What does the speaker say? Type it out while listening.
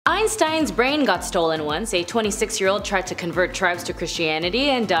Einstein's brain got stolen once. A 26-year-old tried to convert tribes to Christianity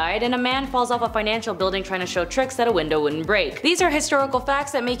and died, and a man falls off a financial building trying to show tricks that a window wouldn't break. These are historical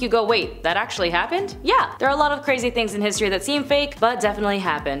facts that make you go, wait, that actually happened? Yeah, there are a lot of crazy things in history that seem fake, but definitely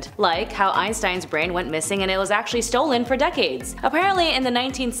happened. Like how Einstein's brain went missing and it was actually stolen for decades. Apparently in the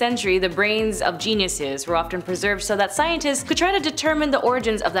 19th century, the brains of geniuses were often preserved so that scientists could try to determine the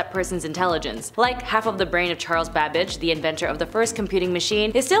origins of that person's intelligence. Like half of the brain of Charles Babbage, the inventor of the first computing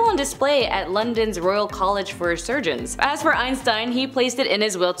machine, is still on display at London's Royal College for Surgeons. As for Einstein, he placed it in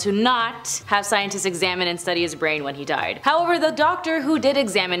his will to not have scientists examine and study his brain when he died. However, the doctor who did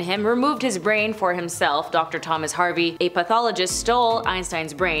examine him removed his brain for himself. Dr. Thomas Harvey, a pathologist, stole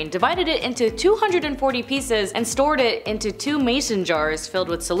Einstein's brain, divided it into 240 pieces, and stored it into 2 mason jars filled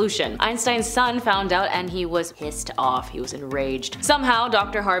with solution. Einstein's son found out and he was pissed off. He was enraged. Somehow,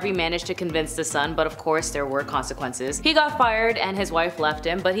 Dr. Harvey managed to convince the son, but of course there were consequences. He got fired and his wife left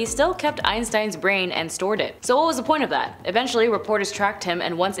him, but he still kept Einstein's brain and stored it. So what was the point of that? Eventually, reporters tracked him,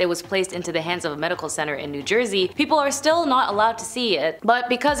 and once it was placed into the hands of a medical center in New Jersey, people are still not allowed to see it, but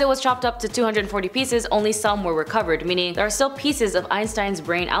because it was chopped up to 240 pieces, only some were recovered, meaning there are still pieces of Einstein's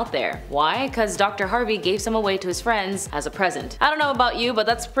brain out there. Why? Because Dr. Harvey gave some away to his friends as a present. I don't know about you, but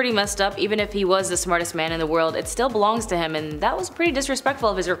that's pretty messed up. Even if he was the smartest man in the world, it still belongs to him, and that was pretty disrespectful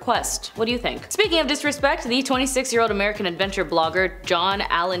of his request. What do you think? Speaking of disrespect, the 26-year-old American adventure blogger John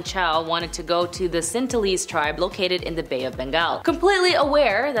Allen Chow wanted to go to the Sinhalese tribe located in the Bay of Bengal. Completely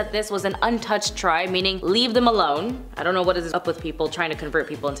aware that this was an untouched tribe, meaning leave them alone. I don't know what is up with people trying to convert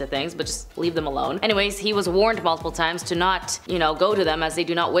people into things, but just leave them alone. Anyways, he was warned multiple times to not, go to them, as they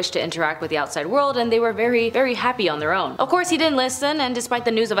do not wish to interact with the outside world, and they were very happy on their own. Of course, he didn't listen, and despite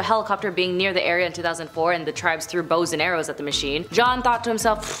the news of a helicopter being near the area in 2004 and the tribes threw bows and arrows at the machine, John thought to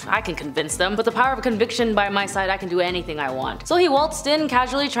himself, I can convince them. With the power of conviction by my side, I can do anything I want. So he waltzed in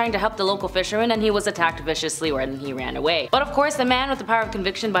casually trying to help the local fishermen, and he was attacked viciously when he ran away. But of course, the man with the power of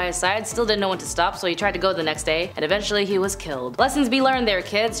conviction by his side still didn't know when to stop, so he tried to go the next day, and eventually he was killed. Lessons be learned there,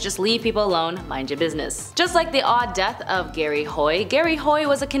 kids. Just leave people alone, mind your business. Just like the odd death of Gary Hoy, Gary Hoy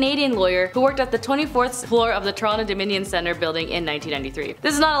was a Canadian lawyer who worked at the 24th floor of the Toronto Dominion Centre building in 1993.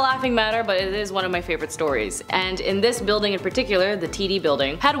 This is not a laughing matter, but it is one of my favorite stories. And in this building in particular, the TD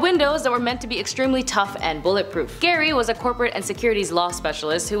building, had windows that were meant to be extremely tough and bulletproof. Gary was a corporate and securities law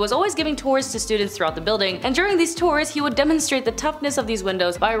specialist who was always giving tours to students throughout the building, and during these tours he would demonstrate the toughness of these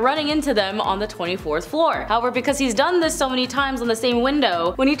windows by running into them on the 24th floor. However, because he's done this so many times on the same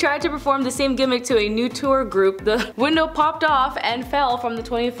window, when he tried to perform the same gimmick to a new tour group, the window popped off and fell from the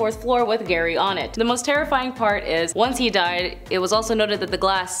 24th floor with Gary on it. The most terrifying part is, once he died, it was also noted that the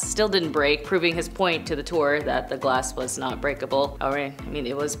glass still didn't break, proving his point to the tour that the glass was not breakable. Alright, I mean,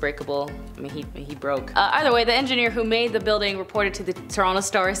 it was breakable. I mean, he broke. Either way, the engineer who made the building reported to the Toronto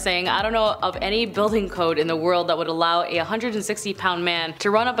Star saying, I don't know of any building code in the world that would allow a 160-pound man to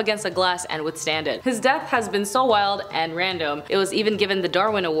run up against a glass and withstand it. His death has been so wild and random, it was even given the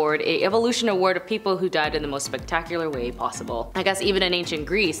Darwin Award, a evolution award of people who died in the most spectacular way possible. I guess even in ancient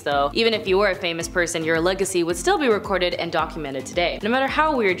Greece though, even if you were a famous person, your legacy would still be recorded and documented today. No matter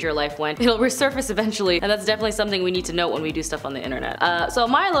how weird your life went, it'll resurface eventually, and that's definitely something we need to note when we do stuff on the internet. So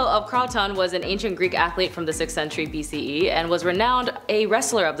Milo of Croton was an ancient Greek athlete from the 6th century BCE and was renowned a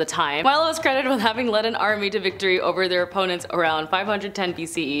wrestler of the time. Milo is credited with having led an army to victory over their opponents around 510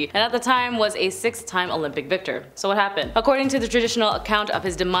 BCE, and at the time was a 6th-time Olympic victor. So what happened? According to the traditional account of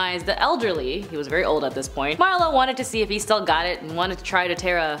his demise, the elderly, he was very old at this point, Milo wanted to see if he still got it and wanted to try to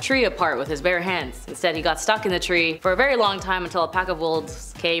tear a tree apart with his bare hands. Instead, he got stuck in the tree for a very long time until a pack of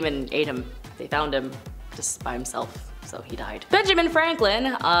wolves came and ate him. They found him just by himself. So he died. Benjamin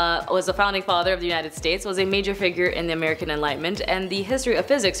Franklin was the founding father of the United States, was a major figure in the American Enlightenment and the history of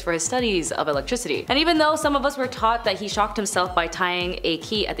physics for his studies of electricity. And even though some of us were taught that he shocked himself by tying a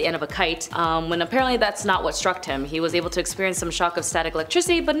key at the end of a kite, when apparently that's not what struck him, he was able to experience some shock of static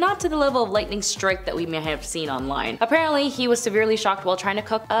electricity, but not to the level of lightning strike that we may have seen online. Apparently, he was severely shocked while trying to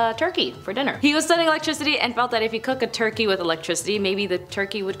cook a turkey for dinner. He was studying electricity and felt that if he cooked a turkey with electricity, maybe the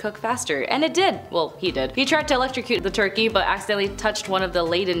turkey would cook faster. And it did. Well, he did. He tried to electrocute the turkey, but accidentally touched one of the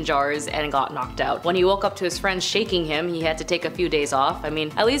Leyden jars and got knocked out. When he woke up to his friends shaking him, he had to take a few days off. I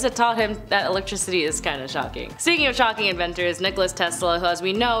mean, at least it taught him that electricity is kind of shocking. Speaking of shocking inventors, Nikola Tesla, who as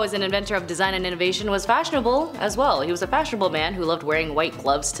we know is an inventor of design and innovation, was fashionable as well. He was a fashionable man who loved wearing white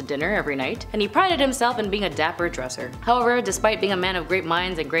gloves to dinner every night, and he prided himself in being a dapper dresser. However, despite being a man of great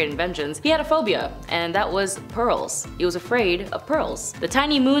minds and great inventions, he had a phobia, and that was pearls. He was afraid of pearls. The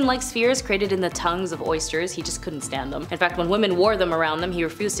tiny moon-like spheres created in the tongues of oysters, he just couldn't stand secondhand them. In fact, when women wore them around them, he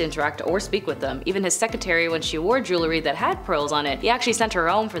refused to interact or speak with them. Even his secretary, when she wore jewelry that had pearls on it, he actually sent her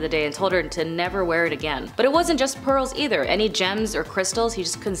home for the day and told her to never wear it again. But it wasn't just pearls either. Any gems or crystals, he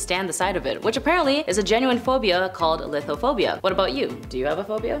just couldn't stand the sight of it, which apparently is a genuine phobia called lithophobia. What about you? Do you have a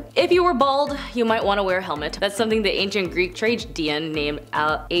phobia? If you were bald, you might want to wear a helmet. That's something the ancient Greek tragedian named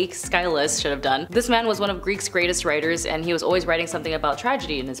Aeschylus should have done. This man was one of Greek's greatest writers, and he was always writing something about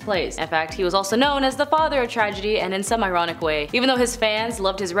tragedy in his plays. In fact, he was also known as the father of tragedy, and in some ironic way. Even though his fans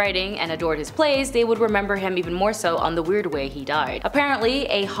loved his writing and adored his plays, they would remember him even more so on the weird way he died. Apparently,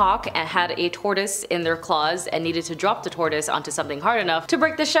 a hawk had a tortoise in their claws and needed to drop the tortoise onto something hard enough to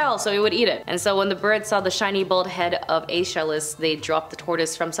break the shell so he would eat it. And so when the birds saw the shiny bald head of Aeschylus, they dropped the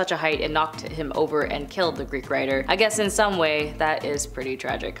tortoise from such a height and knocked him over and killed the Greek writer. I guess in some way, that is pretty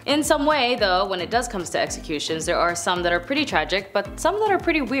tragic. In some way, though, when it does come to executions, there are some that are pretty tragic, but some that are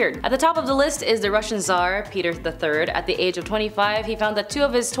pretty weird. At the top of the list is the Russian Tsar, Peter III. At the age of 25, he found that 2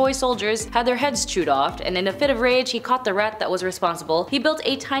 of his toy soldiers had their heads chewed off, and in a fit of rage, he caught the rat that was responsible. He built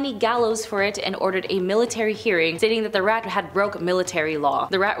a tiny gallows for it and ordered a military hearing, stating that the rat had broke military law.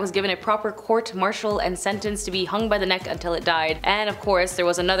 The rat was given a proper court-martial and sentenced to be hung by the neck until it died. And of course, there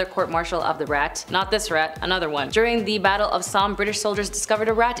was another court-martial of the rat. Not this rat, another one. During the Battle of Somme, British soldiers discovered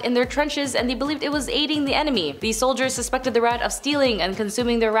a rat in their trenches and they believed it was aiding the enemy. The soldiers suspected the rat of stealing and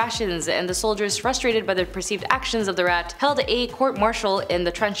consuming their rations, and the soldiers, frustrated by the perceived actions of the rat, held a court-martial in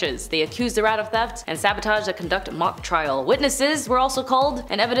the trenches. They accused the rat of theft and sabotaged to conduct mock trial. Witnesses were also called,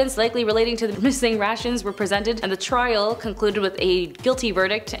 and evidence likely relating to the missing rations were presented, and the trial concluded with a guilty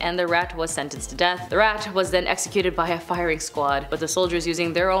verdict, and the rat was sentenced to death. The rat was then executed by a firing squad, with the soldiers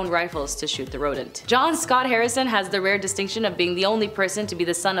using their own rifles to shoot the rodent. John Scott Harrison has the rare distinction of being the only person to be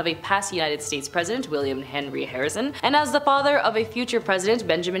the son of a past United States President, William Henry Harrison, and as the father of a future President,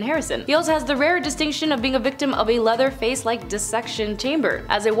 Benjamin Harrison. He also has the rare distinction of being a victim of a Leatherface-like dissection chamber.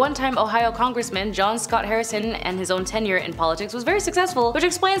 As a one-time Ohio congressman, John Scott Harrison and his own tenure in politics was very successful, which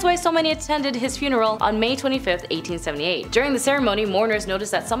explains why so many attended his funeral on May 25, 1878. During the ceremony, mourners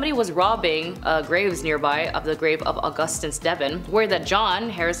noticed that somebody was robbing graves nearby of the grave of Augustus Devon. Worried that John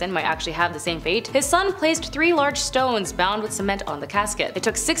Harrison might actually have the same fate, his son placed 3 large stones bound with cement on the casket. It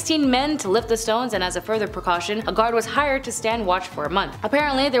took 16 men to lift the stones, and as a further precaution, a guard was hired to stand watch for a month.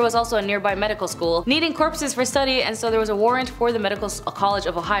 Apparently, there was also a nearby medical school needing corpses for study, and so there was a warrant for the Medical College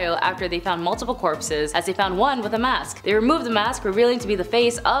of Ohio after they found multiple corpses, as they found one with a mask. They removed the mask, revealing to be the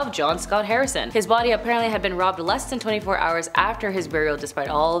face of John Scott Harrison. His body apparently had been robbed less than 24 hours after his burial despite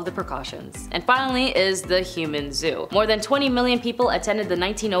all of the precautions. And finally is the Human Zoo. More than 20 million people attended the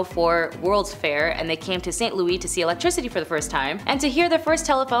 1904 World's Fair, and they came to St. Louis to see electricity for the first time, and to hear the first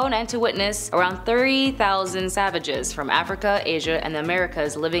telephone, and to witness around 30,000 savages from Africa, Asia, and the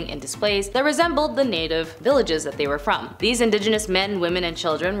Americas living in displays that resembled the native villages that they were from. These indigenous men, women, and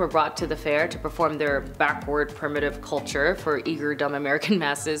children were brought to the fair to perform their backward primitive culture for eager dumb American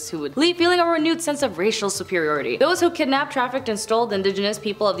masses who would leave feeling a renewed sense of racial superiority. Those who kidnapped, trafficked, and stole the indigenous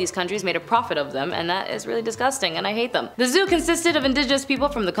people of these countries made a profit of them, and that is really disgusting, and I hate them. The zoo consisted of indigenous people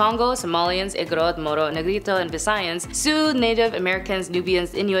from the Congo, Somalians, Igorot, Moro, Negrito, and Visayans, Sioux, Native Americans,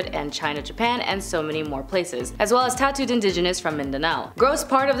 Nubians, Inuit, and China, Japan, and so many more places, as well as tattooed indigenous from Mindanao. Gross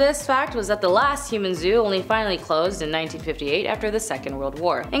part of this fact was that the last human zoo only finally closed in 1958 after the Second World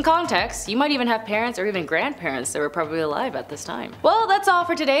War. In context, you might even have parents or even grandparents that were probably alive at this time. Well, that's all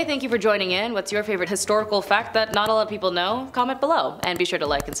for today. Thank you for joining in. What's your favorite historical fact that not a lot of people know? Comment below, and be sure to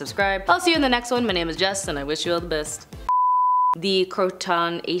like and subscribe. I'll see you in the next one. My name is Jess, and I wish you all the best. The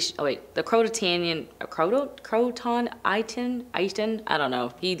Crotonian, I don't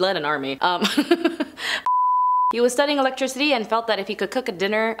know. He led an army. He was studying electricity and felt that if he could cook a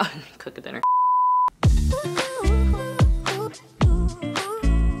dinner